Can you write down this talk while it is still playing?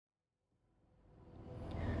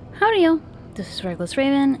Howdy y'all, this is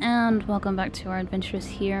𝓱𝓮𝓻, and welcome back to our adventures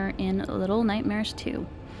here in Little Nightmares 2,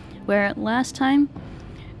 where last time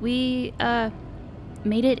we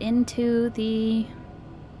made it into the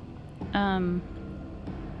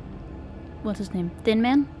what's his name? Thin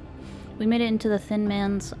Man? We made it into the Thin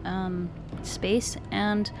Man's space,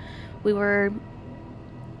 and we were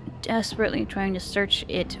desperately trying to search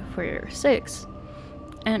it for 6.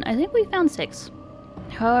 And I think we found 6.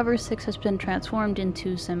 However, 6 has been transformed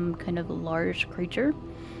into some kind of large creature.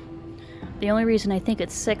 The only reason I think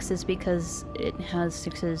it's 6 is because it has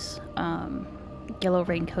 6's yellow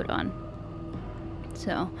raincoat on.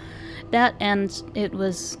 So, that, and it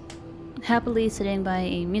was happily sitting by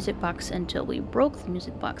a music box until we broke the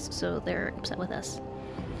music box, so they're upset with us.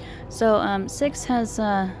 So, 6 has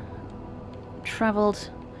traveled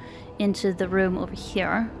into the room over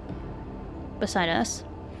here, beside us,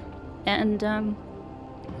 and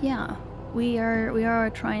yeah, we are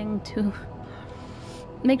trying to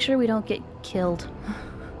make sure we don't get killed.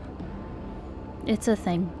 It's a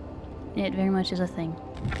thing. It very much is a thing.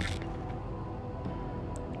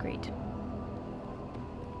 Great.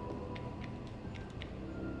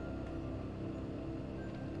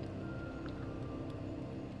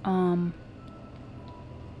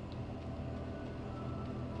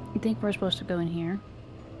 I think we're supposed to go in here.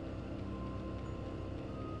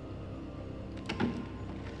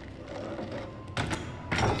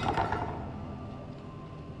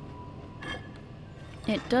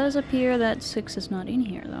 It does appear that 6 is not in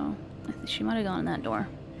here, though. I think she might have gone in that door.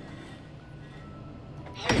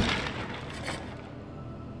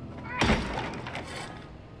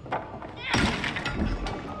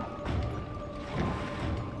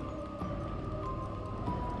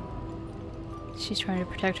 She's trying to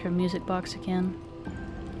protect her music box again.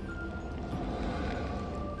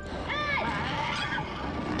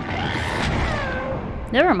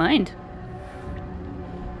 Never mind.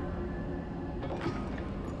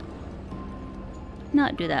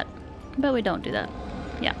 Not do that. But we don't do that.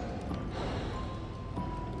 Yeah.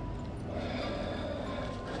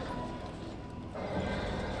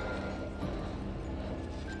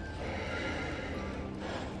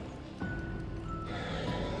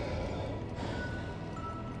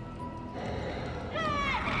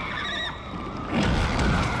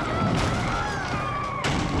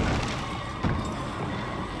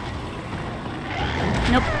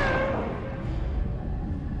 Nope.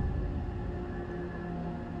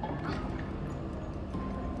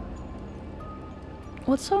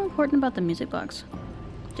 What's so important about the music box?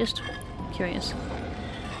 Just curious.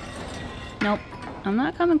 Nope. I'm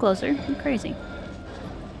not coming closer. You're crazy.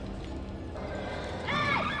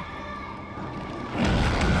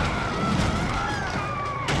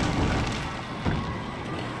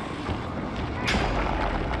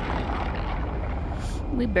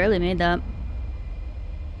 We barely made that.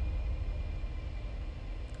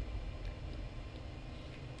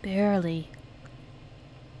 Barely.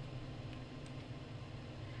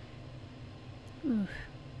 Oof.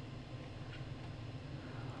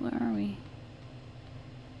 Where are we?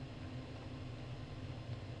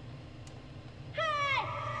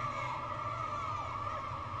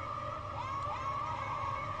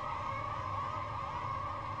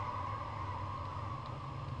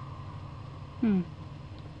 Hmm.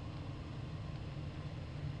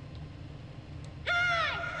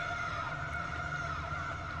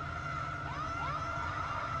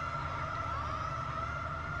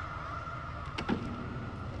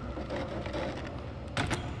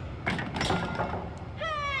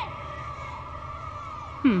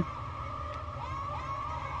 Hmm.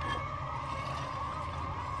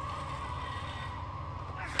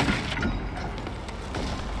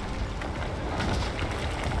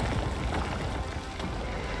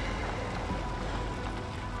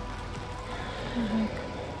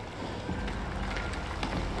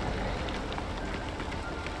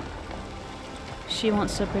 She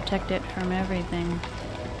wants to protect it from everything.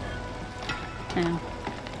 Yeah.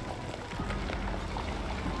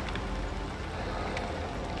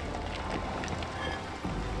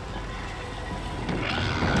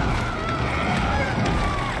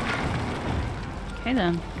 Okay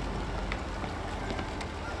then.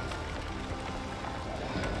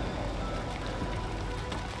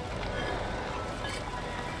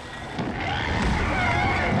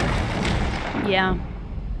 Yeah.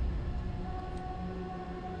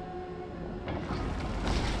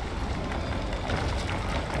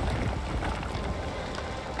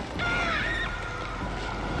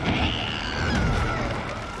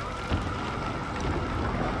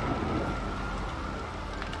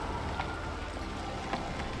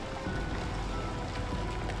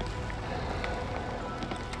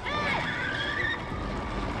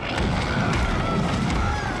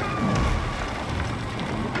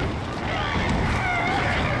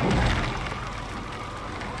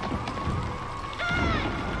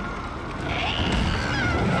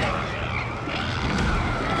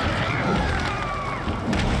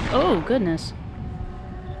 Oh, goodness.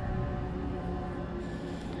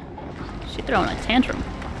 She's throwing a tantrum.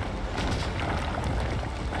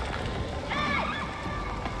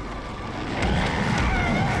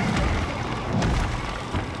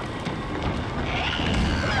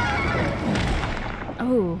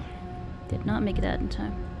 Oh, did not make it out in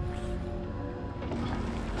time.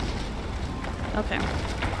 Okay.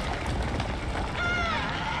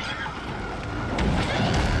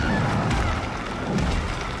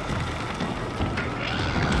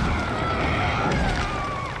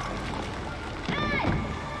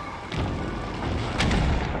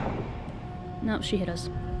 Nope, she hit us.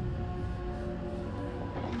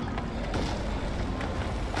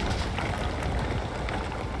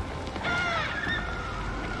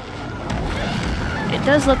 It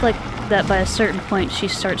does look like that by a certain point she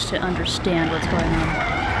starts to understand what's going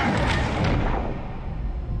on.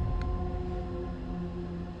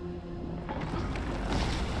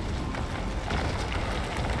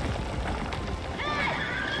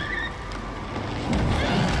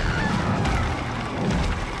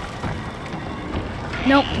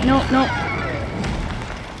 Nope, nope, nope.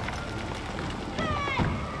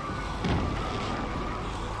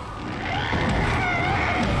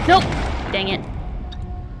 Nope! Dang it.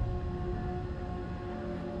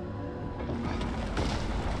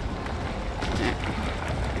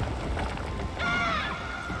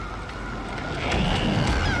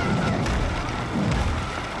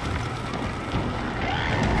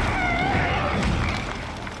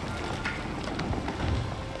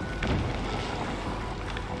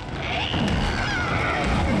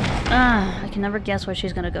 I can never guess where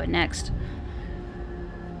she's gonna go next.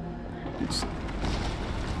 It's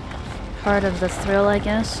part of the thrill, I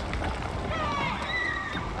guess.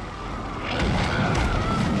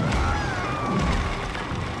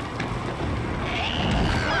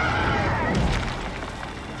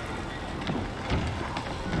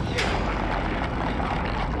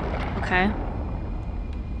 Okay.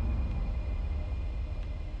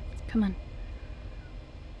 Come on.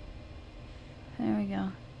 There we go.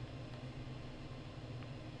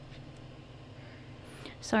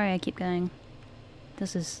 Sorry I keep going.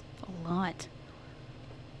 This is a lot.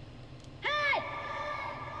 Hey!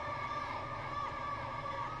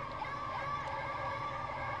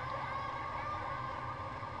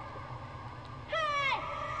 Hey!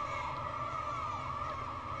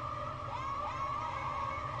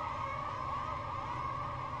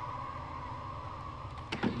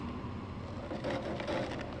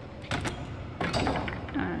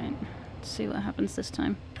 Alright, let's see what happens this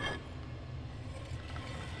time.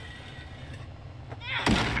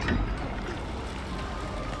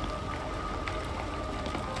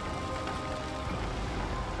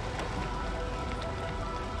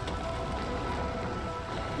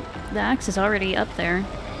 The axe is already up there.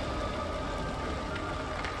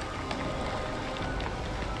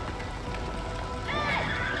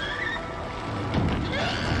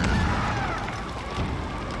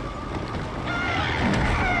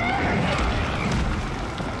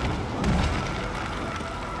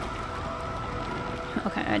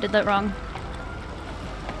 Okay, I did that wrong.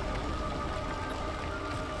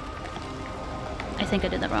 I think I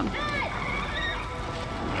did that wrong.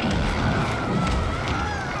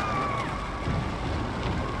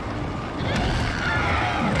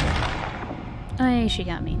 Ay, she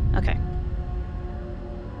got me. Okay.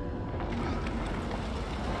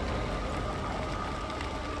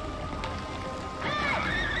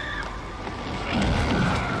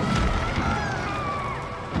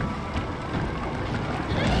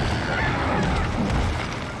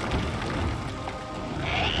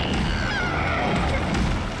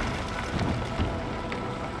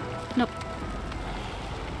 Nope.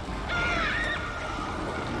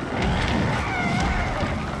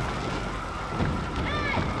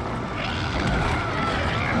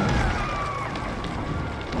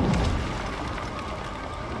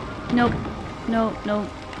 Nope. Nope. Nope.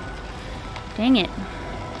 Dang it.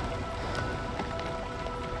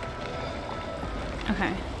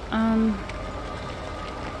 Okay.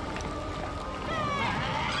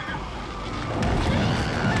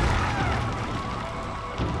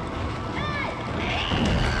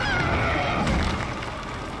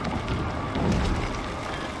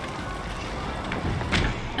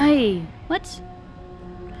 Hey, what?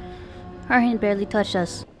 Her hand barely touched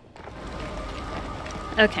us.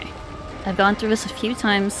 Okay. I've gone through this a few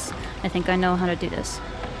times. I think I know how to do this.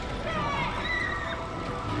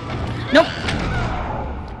 Nope!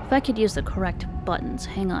 If I could use the correct buttons.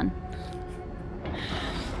 Hang on.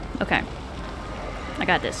 Okay. I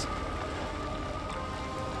got this.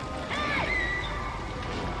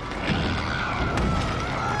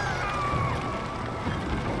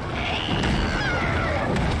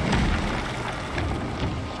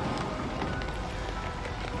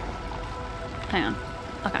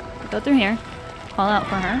 Okay, go through here. Call out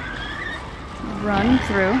for her. Run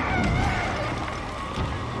through.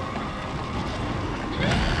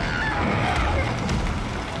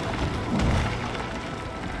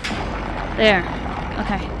 There.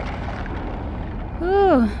 Okay.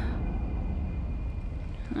 Whew.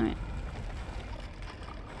 Alright.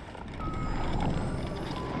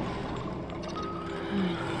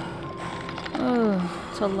 Oh,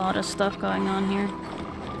 it's a lot of stuff going on here.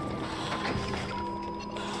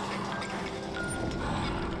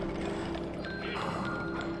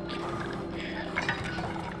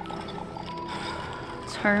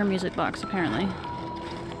 It's her music box, apparently.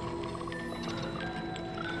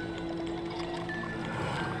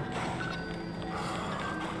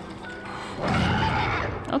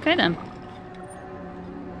 Okay then.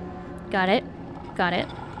 Got it. Got it.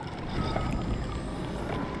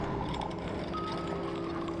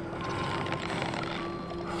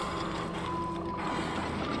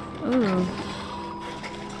 Ooh.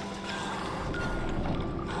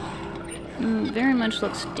 Very much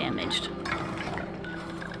looks damaged.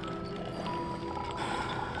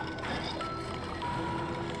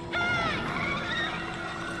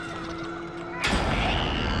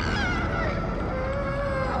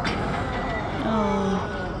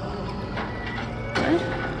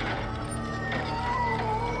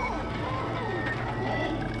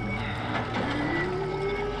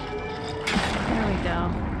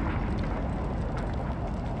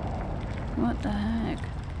 What the heck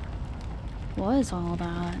was all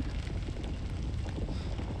that?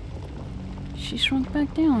 She shrunk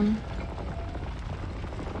back down.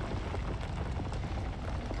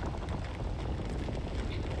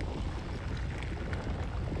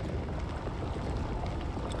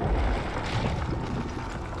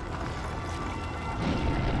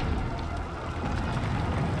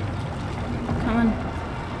 Come on.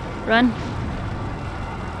 Run.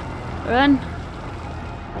 Run.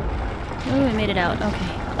 Oh, we made it out. Okay.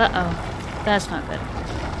 Uh-oh. That's not good.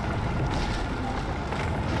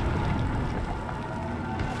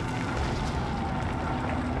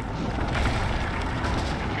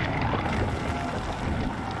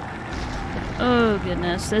 Oh,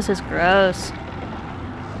 goodness. This is gross.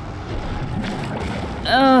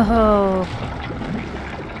 Oh.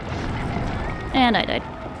 And I died.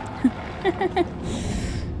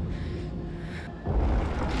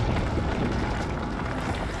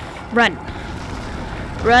 Run.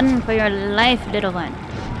 Run for your life, little one.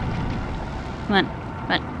 Come on.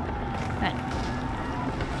 Run. Run.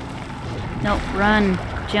 No, run.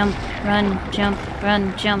 Jump. Run. Jump.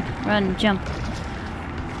 Run. Jump. Run. Jump.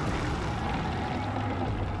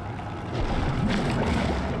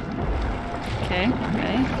 Okay.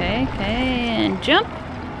 Okay. Okay. Okay. And jump.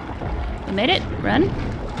 We made it. Run.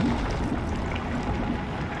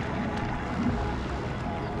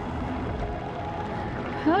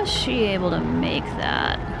 How is she able to make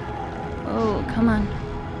that? Oh, come on.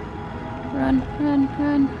 Run, run,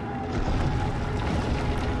 run.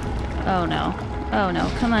 Oh no. Oh no,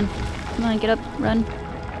 come on. Come on, get up, run.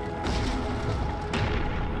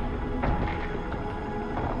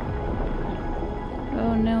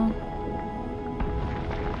 Oh no.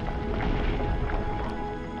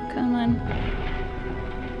 Come on.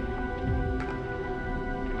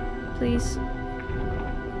 Please.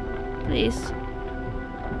 Please.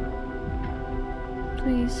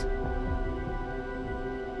 Please.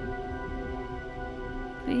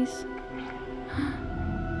 Please.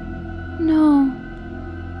 No.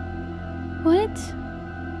 What?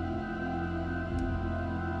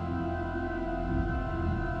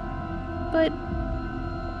 But...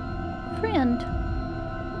 friend.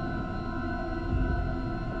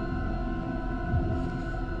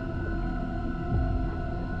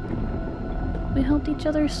 We helped each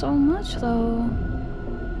other so much, though.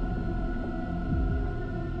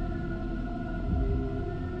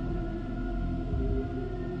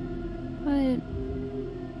 But...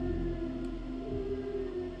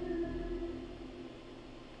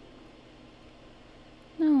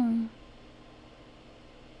 no.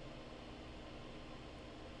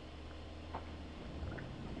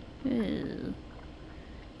 Ew.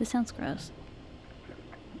 This sounds gross.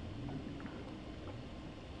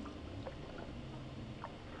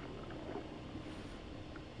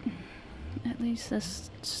 At least this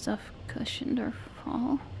stuff cushioned our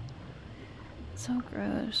fall. So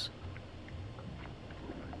gross.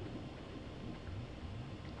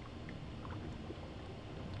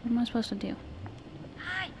 What am I supposed to do?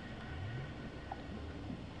 Hi.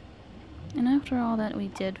 And after all that we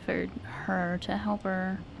did for her to help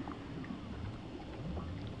her,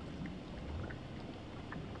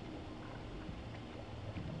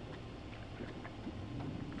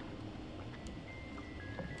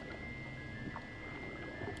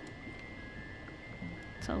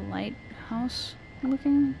 It's a lighthouse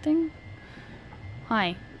looking thing.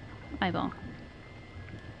 Hi, eyeball.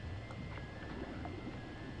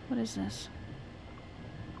 What is this?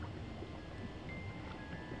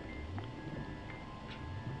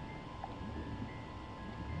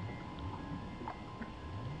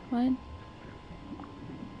 What?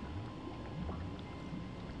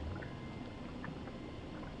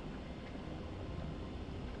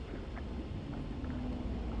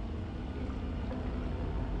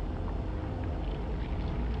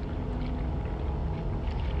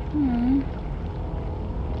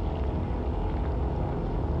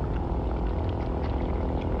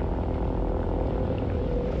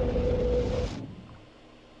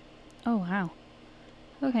 Oh, wow.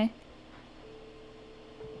 Okay.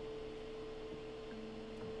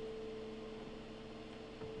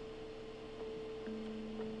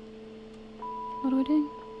 What are we doing?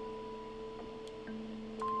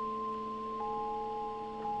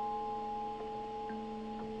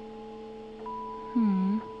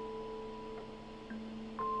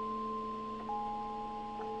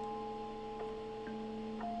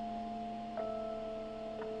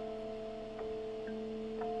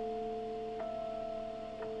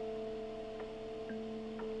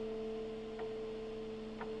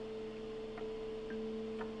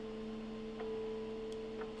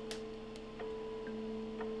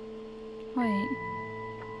 Wait.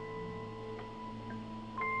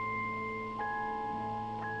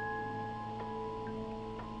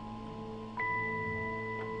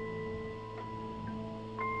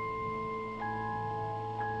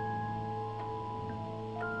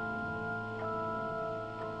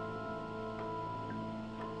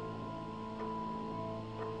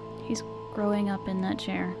 He's growing up in that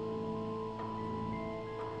chair.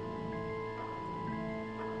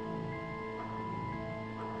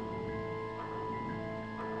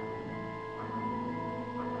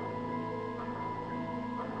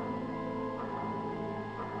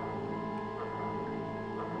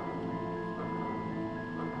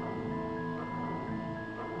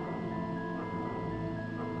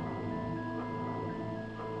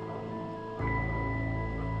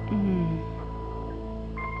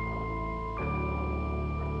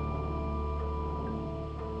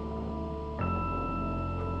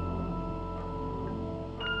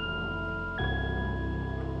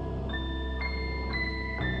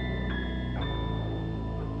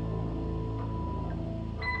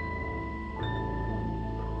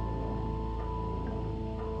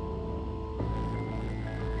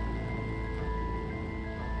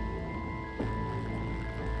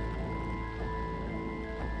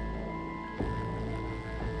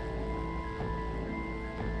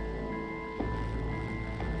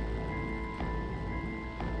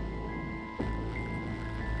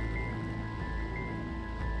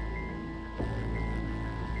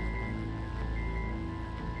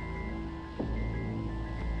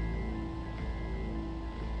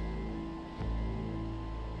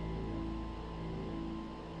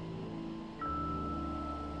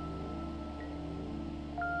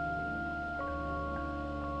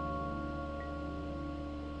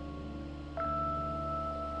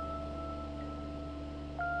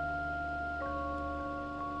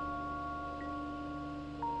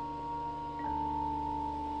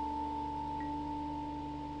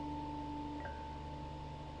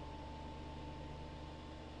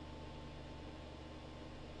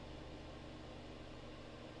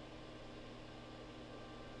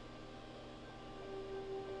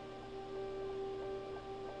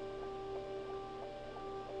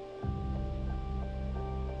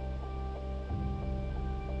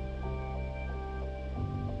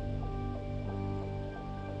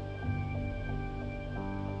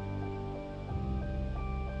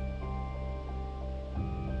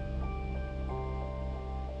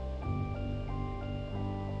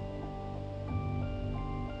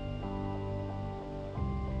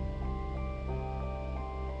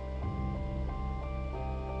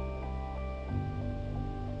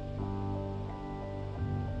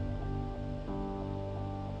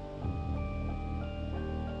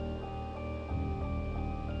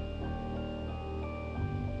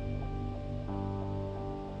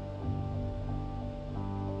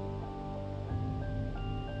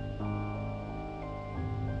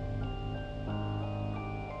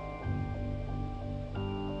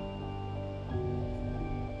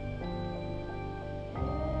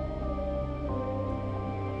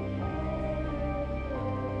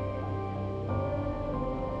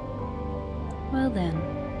 Well then.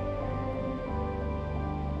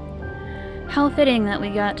 How fitting that we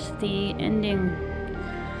got the ending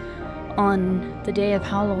on the day of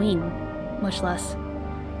Halloween, much less.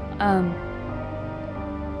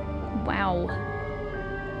 Wow.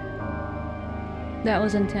 That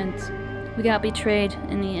was intense. We got betrayed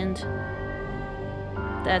in the end.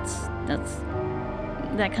 That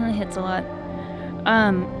kind of hits a lot.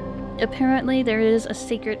 Apparently there is a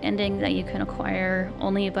secret ending that you can acquire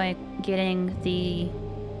only by getting the,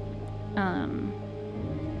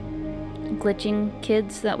 glitching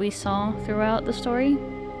kids that we saw throughout the story.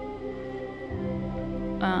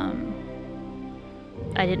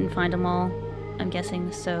 I didn't find them all, I'm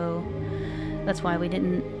guessing, so that's why we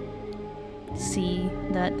didn't see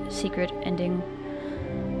that secret ending.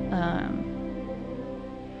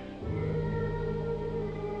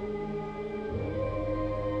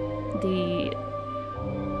 The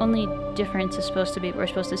only difference is supposed to be we're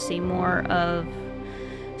supposed to see more of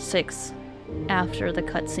 6 after the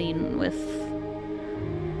cutscene with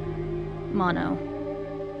Mono.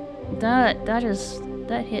 That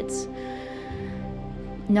hits.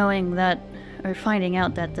 Knowing that, or finding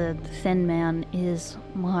out that the Thin Man is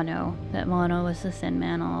Mono, that Mono was the Thin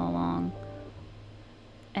Man all along,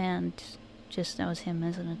 and just that was him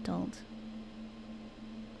as an adult.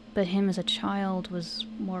 But him as a child was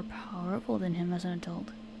more powerful than him as an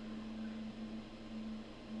adult.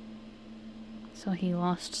 So he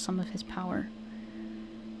lost some of his power.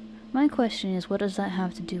 My question is, what does that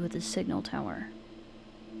have to do with the signal tower?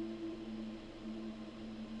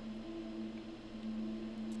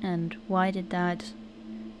 And why did that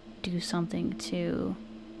do something to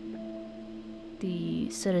the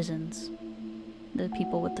citizens? The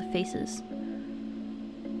people with the faces?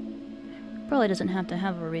 Probably doesn't have to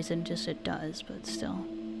have a reason, just it does, but still.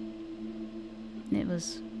 It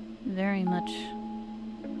was very much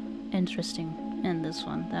interesting in this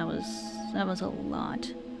one. That was a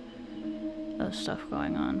lot of stuff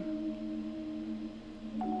going on.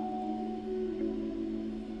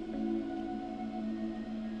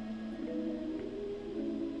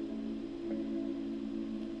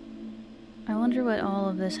 I wonder what all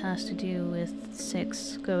of this has to do with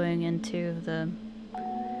 6 going into the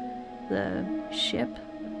ship,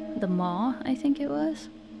 the Maw, I think it was.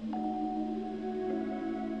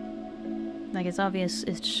 Like, it's obvious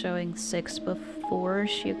it's showing 6 before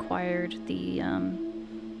she acquired the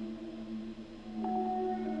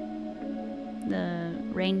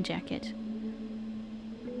rain jacket.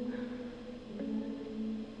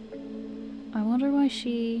 I wonder why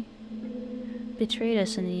she betrayed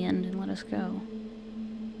us in the end and let us go.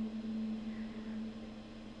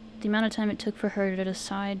 The amount of time it took for her to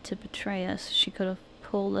decide to betray us, she could have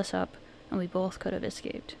pulled us up and we both could have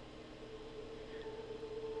escaped.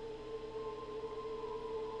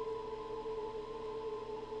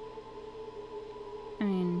 I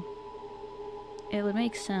mean, it would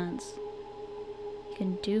make sense. You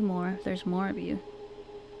can do more if there's more of you.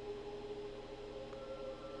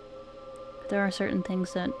 But there are certain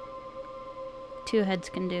things that 2 heads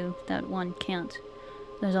can do that 1 can't.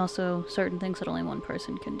 There's also certain things that only 1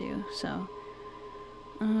 person can do, so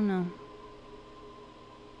I don't know.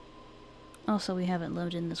 Also, we haven't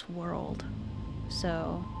lived in this world,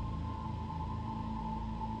 so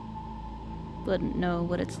wouldn't know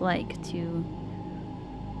what it's like to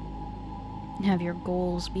have your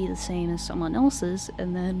goals be the same as someone else's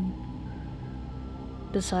and then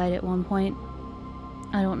decide at one point,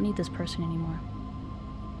 I don't need this person anymore.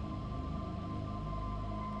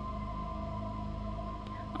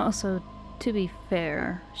 Also, to be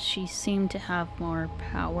fair, she seemed to have more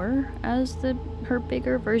power as her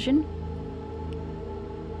bigger version.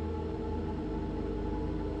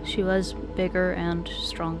 She was bigger and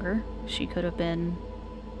stronger. She could have been,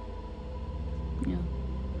 you know,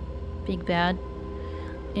 big bad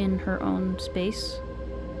in her own space.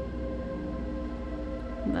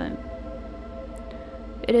 But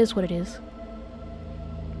it is what it is.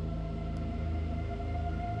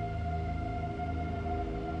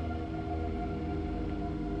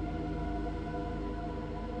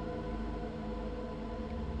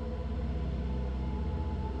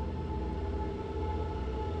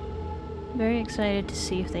 Very excited to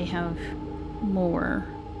see if they have more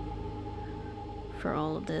for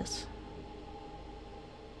all of this.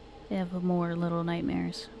 They have more little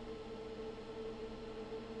nightmares.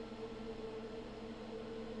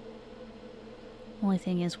 Only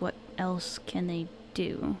thing is, what else can they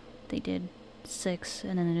do? They did 6,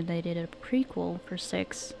 and then they did a prequel for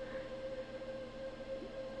 6.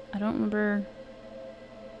 I don't remember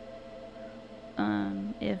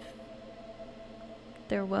if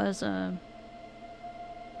there was a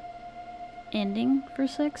ending for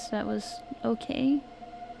 6 that was okay.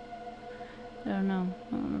 I don't know.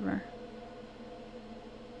 I don't remember.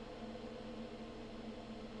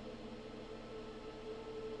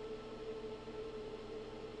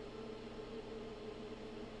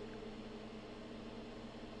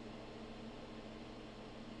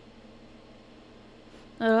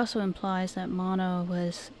 It also implies that Mono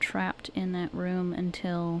was trapped in that room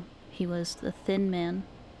until he was the Thin Man.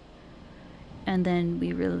 And then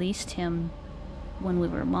we released him when we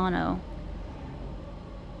were Mono.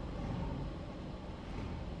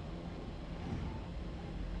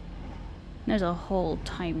 There's a whole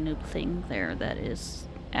time loop thing there that is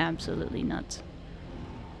absolutely nuts.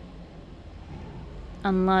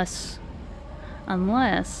 Unless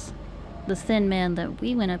the Thin Man that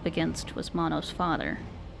we went up against was Mono's father.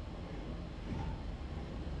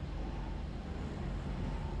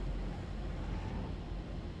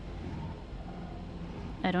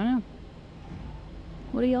 I don't know.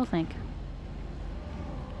 What do y'all think?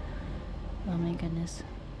 Oh my goodness.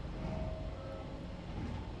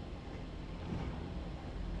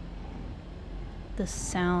 The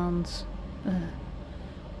sounds. Ugh.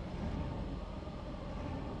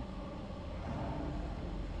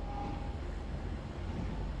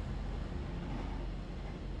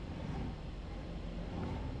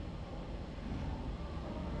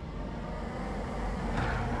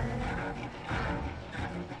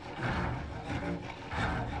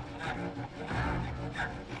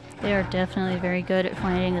 They are definitely very good at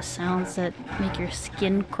finding the sounds that make your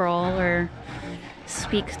skin crawl or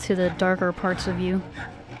speak to the darker parts of you.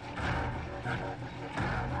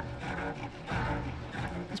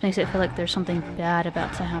 This makes it feel like there's something bad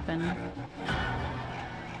about to happen.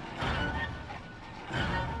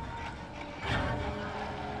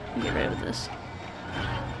 Get rid of this.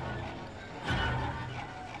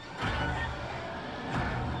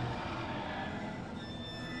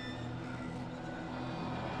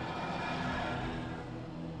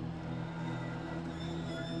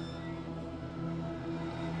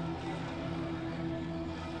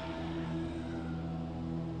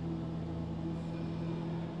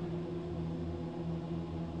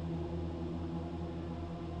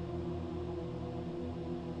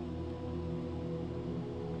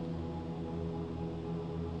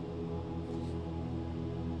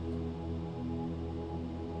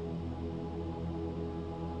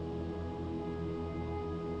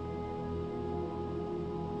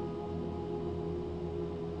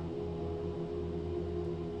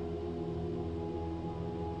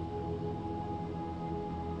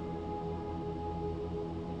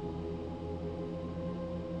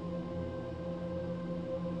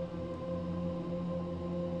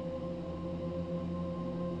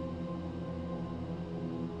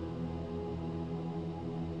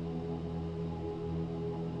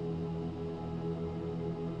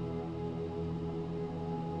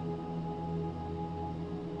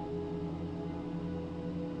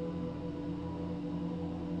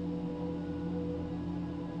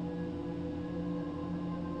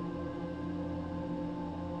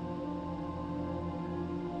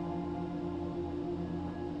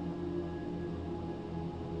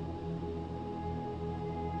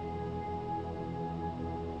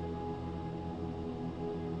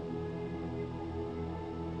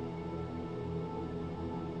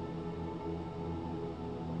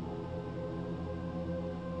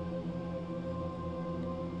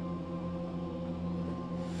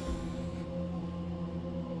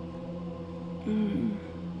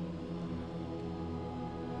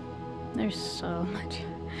 There's so much.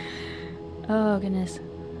 Oh goodness.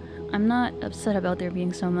 I'm not upset about there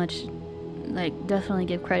being so much. Like, definitely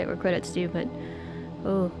give credit where credit's due, but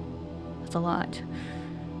oh, that's a lot.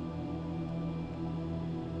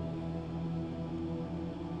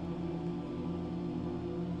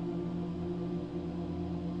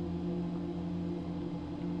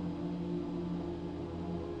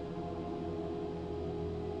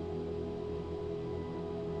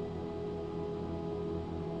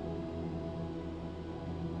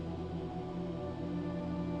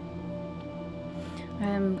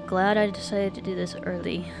 I'm glad I decided to do this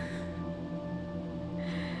early.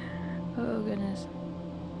 Oh goodness.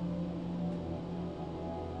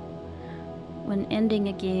 When ending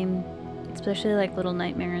a game, especially like Little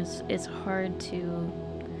Nightmares, it's hard to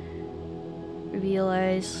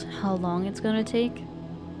realize how long it's gonna take.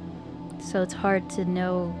 So it's hard to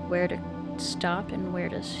know where to stop and where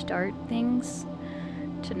to start things.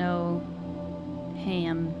 To know,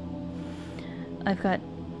 hey, I've got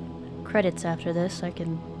credits after this, I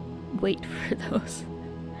can wait for those.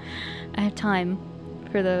 I have time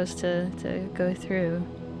for those to go through.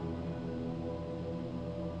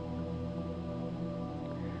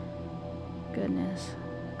 Goodness.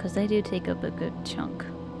 Because they do take up a good chunk.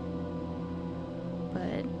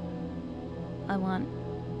 But I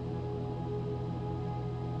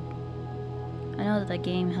know that the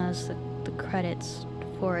game has the credits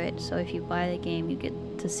for it, so if you buy the game you get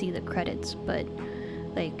to see the credits, but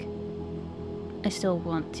like I still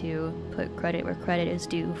want to put credit where credit is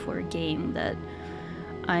due for a game that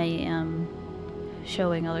I am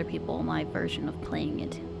showing other people my version of playing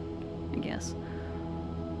it, I guess.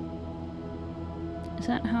 Is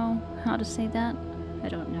that how to say that? I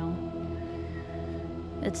don't know.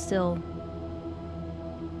 It's still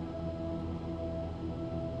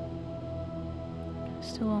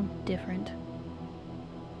different.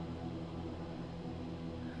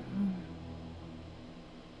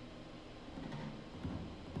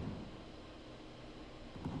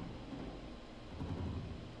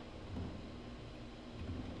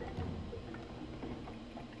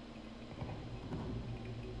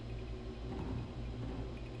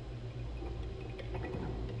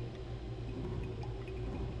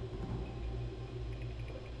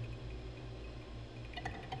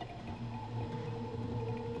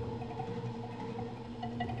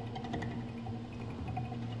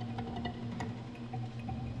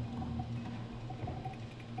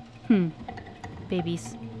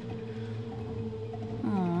 Babies.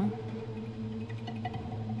 Aww.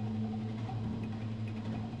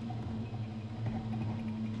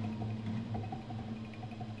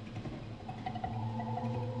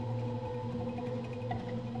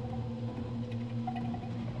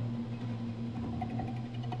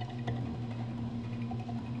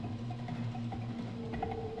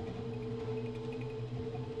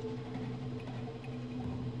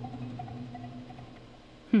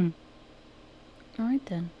 Alright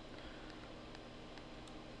then.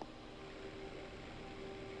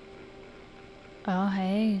 Oh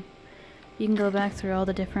hey. You can go back through all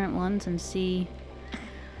the different ones and see.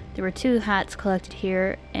 There were 2 hats collected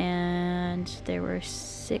here, and there were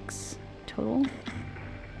 6 total.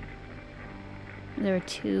 There were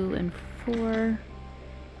 2 and 4.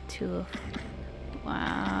 2 of...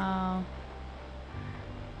 Wow.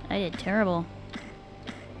 I did terrible.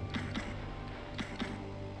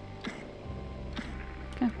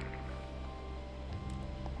 Okay.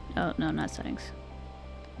 Oh, no, not settings.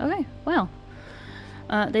 Okay, well.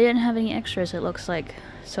 They didn't have any extras, it looks like,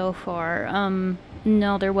 so far.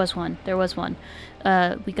 No, there was one. There was one.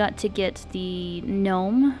 We got to get the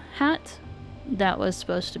gnome hat. That was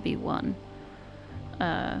supposed to be one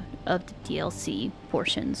of the DLC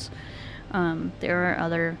portions. There are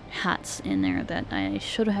other hats in there that I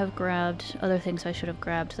should have grabbed, other things I should have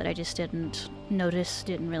grabbed that I just didn't notice,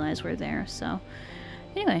 didn't realize were there, so...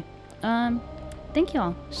 Anyway, thank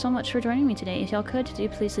y'all so much for joining me today. If y'all could, do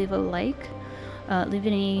please leave a like. Leave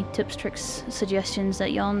any tips, tricks, suggestions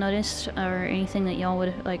that y'all noticed, or anything that y'all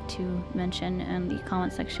would like to mention in the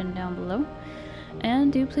comment section down below.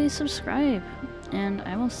 And do please subscribe. And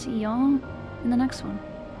I will see y'all in the next one.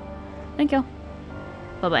 Thank y'all.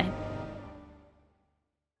 Bye-bye.